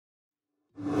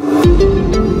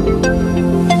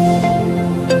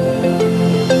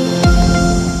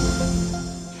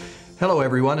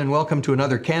everyone, and welcome to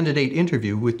another candidate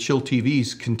interview with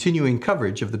chillTV's continuing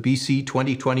coverage of the BC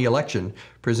 2020 election,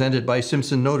 presented by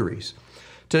Simpson Notaries.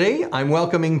 Today, I'm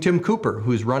welcoming Tim Cooper,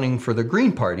 who's running for the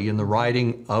Green Party in the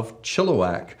riding of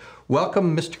Chilliwack.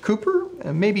 Welcome, Mr. Cooper.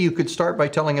 Maybe you could start by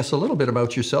telling us a little bit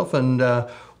about yourself and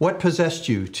what possessed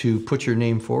you to put your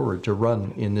name forward to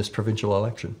run in this provincial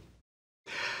election.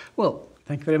 Well,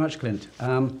 thank you very much, Clint.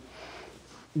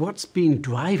 What's been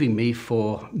driving me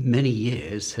for many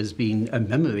years has been a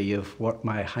memory of what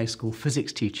my high school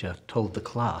physics teacher told the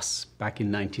class back in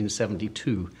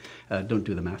 1972. Don't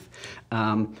do the math.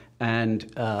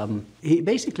 He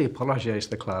basically apologized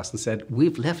to the class and said,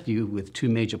 "We've left you with two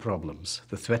major problems,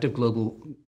 the threat of global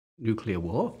nuclear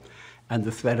war and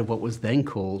the threat of what was then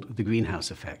called the greenhouse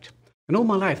effect." And all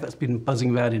my life, that's been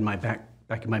buzzing around in my back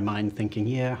of my mind thinking,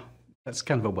 yeah, that's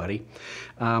kind of a worry.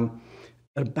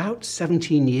 About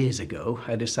 17 years ago,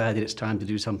 I decided it's time to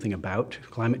do something about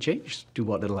climate change, do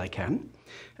what little I can.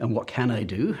 And what can I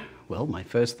do? Well, my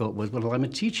first thought was, well, I'm a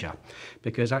teacher,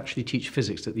 because I actually teach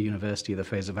physics at the University of the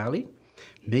Fraser Valley.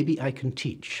 Maybe I can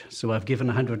teach. So I've given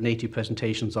 180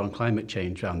 presentations on climate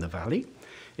change around the valley.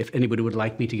 If anybody would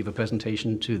like me to give a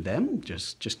presentation to them,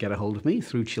 just get a hold of me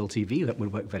through chillTV. That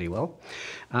would work very well.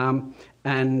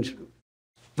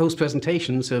 Those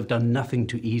presentations have done nothing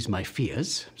to ease my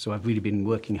fears, so I've really been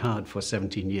working hard for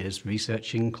 17 years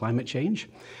researching climate change,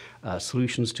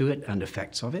 solutions to it and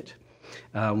effects of it.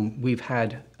 We've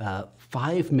had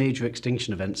 5 major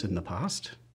extinction events in the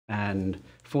past, and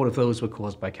 4 of those were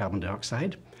caused by carbon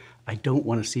dioxide. I don't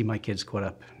want to see my kids caught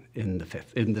up in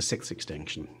the 6th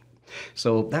extinction.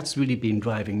 So that's really been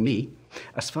driving me.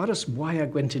 As far as why I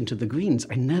went into the Greens,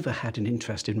 I never had an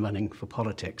interest in running for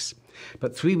politics.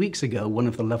 But 3 weeks ago, one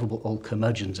of the lovable old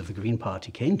curmudgeons of the Green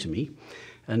Party came to me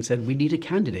and said, "We need a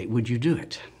candidate, would you do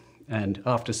it?" And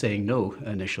after saying no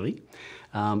initially,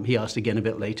 he asked again a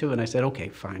bit later, and I said, "Okay,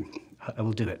 fine, I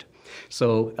will do it."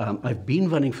 So I've been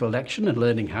running for election and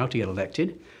learning how to get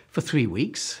elected for 3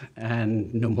 weeks,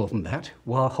 and no more than that,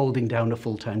 while holding down a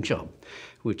full-time job,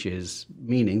 which is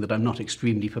meaning that I'm not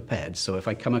extremely prepared. So if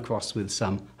I come across with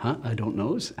some, I don't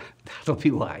knows, that'll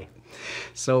be why.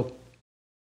 So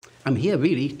I'm here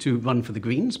really to run for the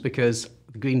Greens because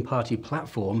the Green Party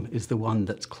platform is the one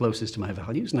that's closest to my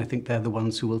values, and I think they're the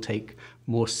ones who will take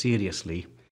more seriously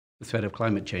the threat of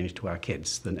climate change to our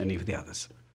kids than any of the others.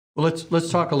 Well, let's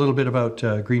talk a little bit about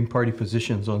Green Party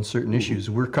positions on certain issues.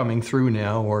 We're coming through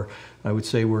now, or I would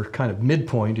say we're kind of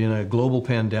midpoint in a global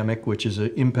pandemic, which has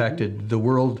impacted the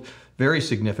world very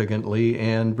significantly,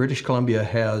 and British Columbia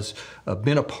has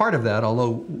been a part of that,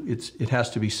 although it has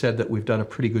to be said that we've done a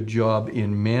pretty good job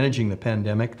in managing the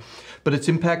pandemic. But it's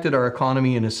impacted our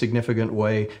economy in a significant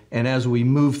way, and as we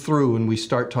move through and we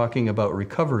start talking about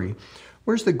recovery,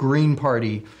 where's the Green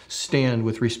Party stand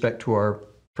with respect to our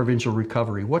provincial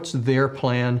recovery? What's their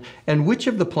plan, and which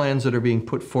of the plans that are being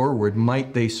put forward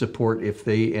might they support if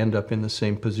they end up in the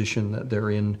same position that they're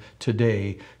in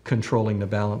today, controlling the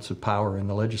balance of power in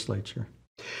the legislature?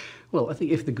 Well, I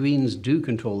think if the Greens do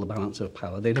control the balance of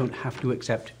power, they don't have to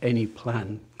accept any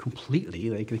plan completely.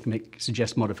 They can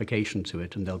suggest modification to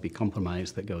it, and there'll be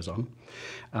compromise that goes on.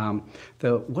 One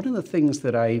of the things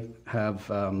that I have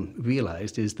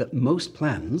realized is that most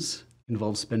plans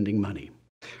involve spending money.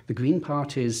 The Green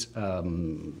Party's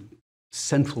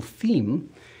central theme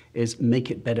is make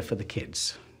it better for the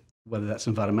kids, whether that's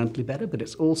environmentally better, but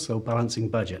it's also balancing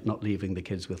budget, not leaving the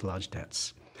kids with large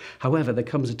debts. However, there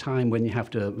comes a time when you have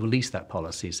to release that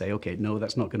policy, say, okay, no,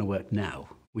 that's not going to work now.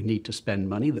 We need to spend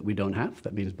money that we don't have,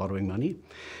 that means borrowing money,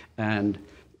 and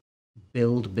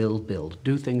build,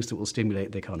 do things that will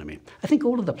stimulate the economy. I think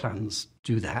all of the plans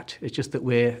do that. It's just that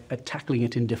we're tackling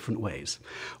it in different ways.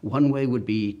 One way would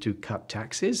be to cut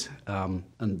taxes, and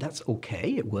that's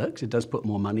okay, it works. It does put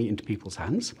more money into people's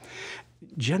hands.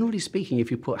 Generally speaking,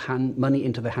 if you put money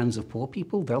into the hands of poor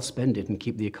people, they'll spend it and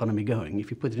keep the economy going.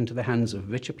 If you put it into the hands of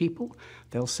richer people,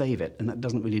 they'll save it, and that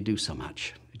doesn't really do so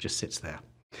much. It just sits there.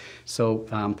 So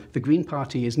the Green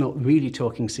Party is not really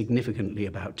talking significantly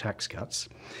about tax cuts,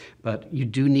 but you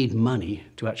do need money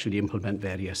to actually implement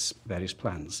various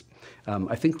plans.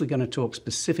 I think we're going to talk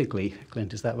specifically,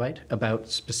 Clint, is that right, about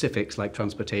specifics like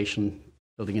transportation,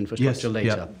 building infrastructure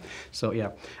later. Yeah. So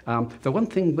yeah, the one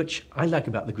thing which I like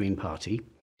about the Green Party,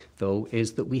 though,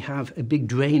 is that we have a big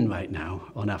drain right now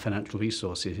on our financial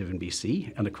resources here in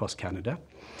BC and across Canada.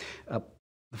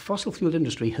 The fossil fuel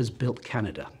industry has built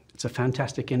Canada. It's a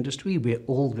fantastic industry. We're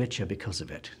all richer because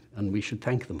of it, and we should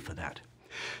thank them for that.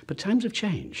 But times have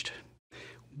changed.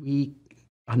 We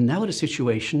are now at a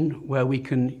situation where we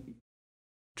can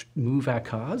move our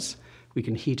cars, we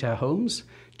can heat our homes,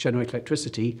 generate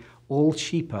electricity, all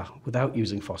cheaper without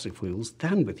using fossil fuels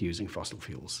than with using fossil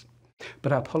fuels.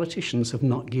 But our politicians have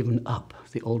not given up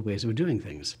the old ways of doing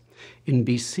things. In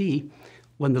BC,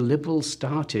 when the Liberals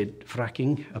started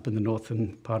fracking up in the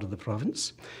northern part of the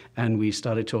province, and we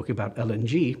started talking about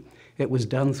LNG, it was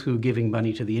done through giving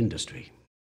money to the industry.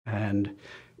 And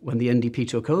when the NDP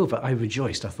took over, I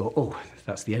rejoiced. I thought, oh,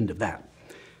 that's the end of that.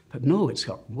 But no, it's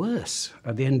got worse.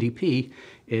 The NDP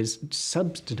is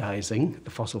subsidizing the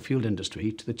fossil fuel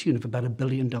industry to the tune of about $1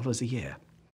 billion a year.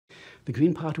 The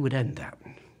Green Party would end that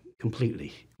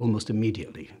completely, almost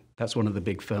immediately. That's one of the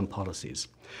big firm policies.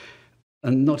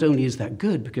 And not only is that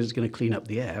good because it's going to clean up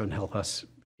the air and help us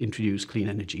introduce clean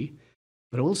energy,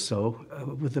 but also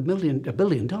with $1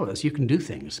 billion, you can do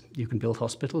things. You can build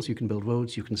hospitals, you can build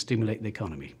roads, you can stimulate the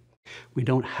economy. We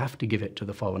don't have to give it to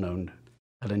the foreign-owned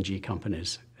LNG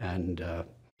companies and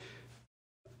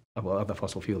other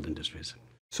fossil fuel industries.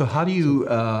 So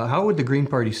how would the Green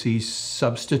Party see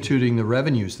substituting the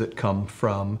revenues that come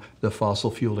from the fossil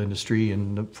fuel industry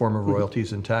in the form of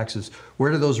royalties and taxes?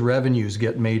 Where do those revenues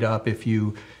get made up if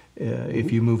you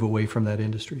move away from that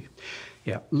industry?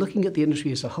 Yeah, looking at the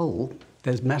industry as a whole,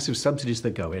 there's massive subsidies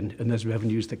that go in and there's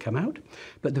revenues that come out,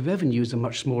 but the revenues are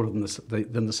much smaller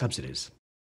than the subsidies.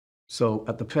 So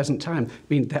at the present time, I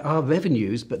mean, there are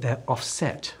revenues, but they're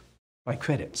offset by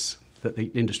credits that the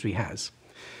industry has.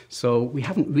 So we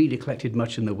haven't really collected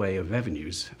much in the way of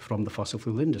revenues from the fossil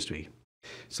fuel industry.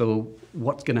 So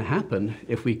what's going to happen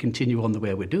if we continue on the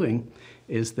way we're doing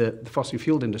is that the fossil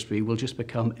fuel industry will just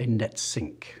become a net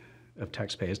sink of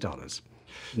taxpayers' dollars,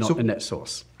 not a net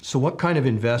source. So what kind of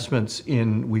investments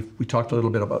we talked a little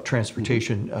bit about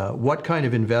transportation. What kind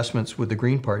of investments would the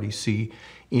Green Party see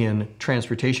in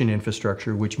transportation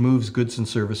infrastructure, which moves goods and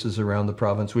services around the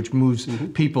province, which moves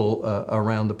people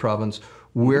around the province?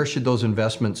 Where should those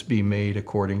investments be made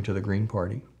according to the Green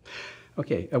Party?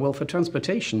 Okay, well, for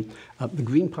transportation, the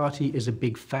Green Party is a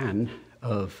big fan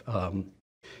of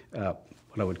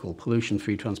what I would call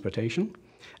pollution-free transportation.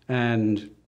 And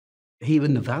here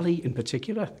in the Valley in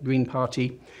particular, the Green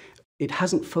Party, it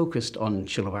hasn't focused on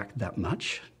Chilliwack that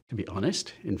much, to be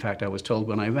honest. In fact, I was told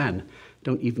when I ran,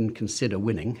 don't even consider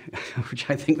winning, which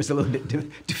I think was a little bit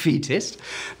defeatist.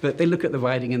 But they look at the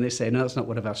riding and they say, no, that's not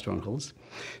one of our strongholds.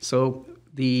 So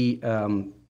the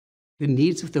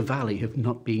needs of the Valley have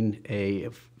not been a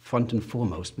front and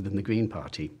foremost within the Green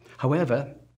Party.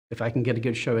 However, if I can get a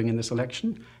good showing in this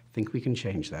election, I think we can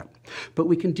change that. But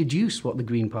we can deduce what the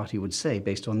Green Party would say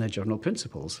based on their general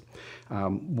principles.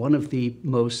 One of the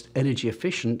most energy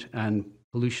efficient and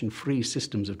pollution-free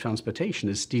systems of transportation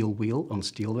is steel wheel on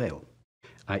steel rail,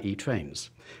 i.e. trains.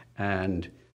 And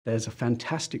there's a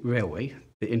fantastic railway,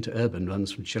 the interurban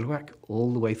runs from Chilliwack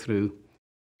all the way through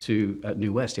to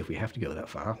New West if we have to go that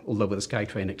far, although with a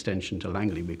SkyTrain extension to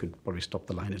Langley, we could probably stop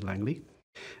the line at Langley.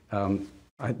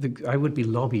 I would be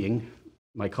lobbying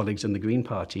my colleagues in the Green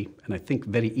Party, and I think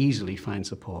very easily find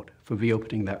support for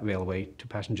reopening that railway to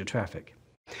passenger traffic.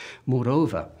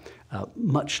 Moreover,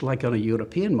 much like on a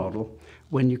European model,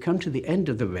 when you come to the end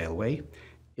of the railway,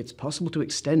 it's possible to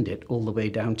extend it all the way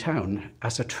downtown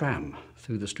as a tram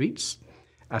through the streets,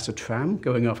 as a tram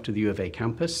going off to the U of A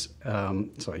campus.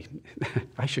 Sorry,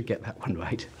 I should get that one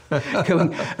right. I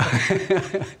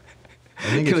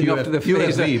think it's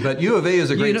UFV, but U of A is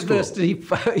a great school.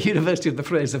 University of the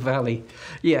Fraser Valley.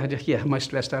 Yeah, am I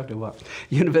stressed out or what?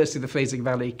 University of the Fraser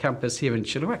Valley campus here in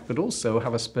Chilliwack, but also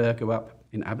have a spur go up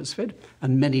in Abbotsford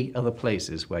and many other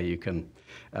places where you can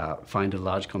find a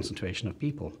large concentration of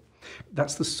people.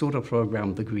 That's the sort of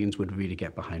program the Greens would really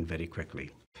get behind very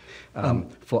quickly.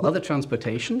 For other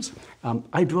transportations,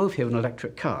 I drove here an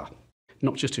electric car,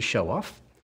 not just to show off,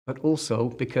 but also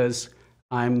because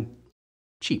I'm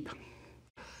cheap.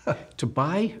 To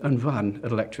buy and run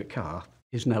an electric car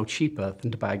is now cheaper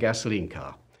than to buy a gasoline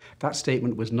car. That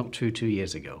statement was not true 2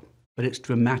 years ago, but it's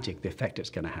dramatic, the effect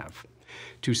it's going to have.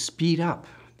 To speed up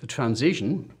the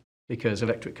transition, because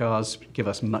electric cars give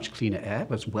us much cleaner air,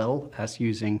 as well as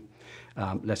using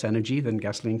less energy than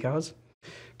gasoline cars.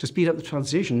 To speed up the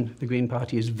transition, the Green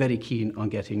Party is very keen on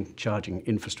getting charging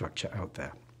infrastructure out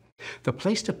there. The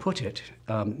place to put it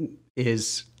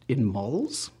is in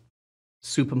malls,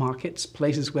 supermarkets,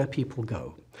 places where people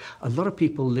go. A lot of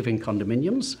people live in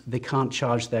condominiums. They can't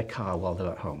charge their car while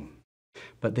they're at home.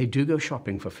 But they do go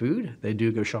shopping for food. They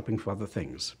do go shopping for other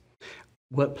things.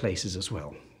 Workplaces as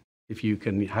well. If you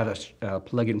can have a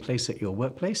plug-in place at your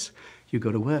workplace, you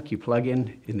go to work, you plug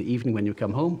in the evening when you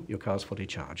come home, your car's fully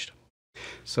charged.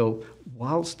 So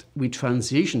whilst we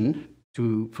transition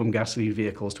from gasoline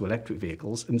vehicles to electric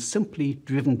vehicles, and simply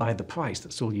driven by the price,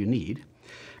 that's all you need,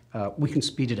 we can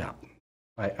speed it up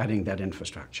by adding that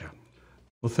infrastructure.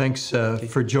 Well, thanks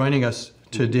for joining us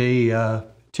today.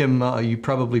 Tim, you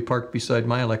probably parked beside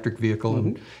my electric vehicle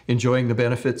and enjoying the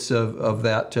benefits of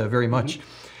that very much.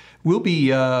 We'll be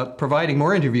providing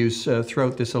more interviews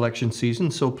throughout this election season,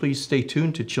 so please stay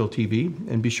tuned to chillTV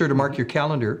and be sure to mark your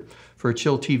calendar for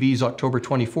chillTV's October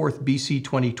 24th BC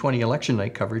 2020 election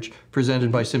night coverage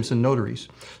presented by Simpson Notaries,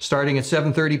 starting at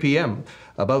 7:30 p.m.,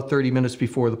 about 30 minutes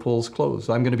before the polls close.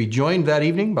 I'm going to be joined that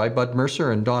evening by Bud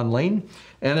Mercer and Don Lane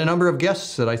and a number of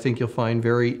guests that I think you'll find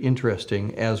very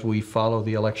interesting as we follow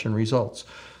the election results.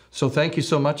 So thank you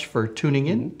so much for tuning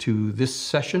in to this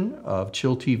session of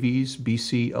chillTV's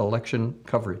BC election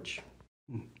coverage.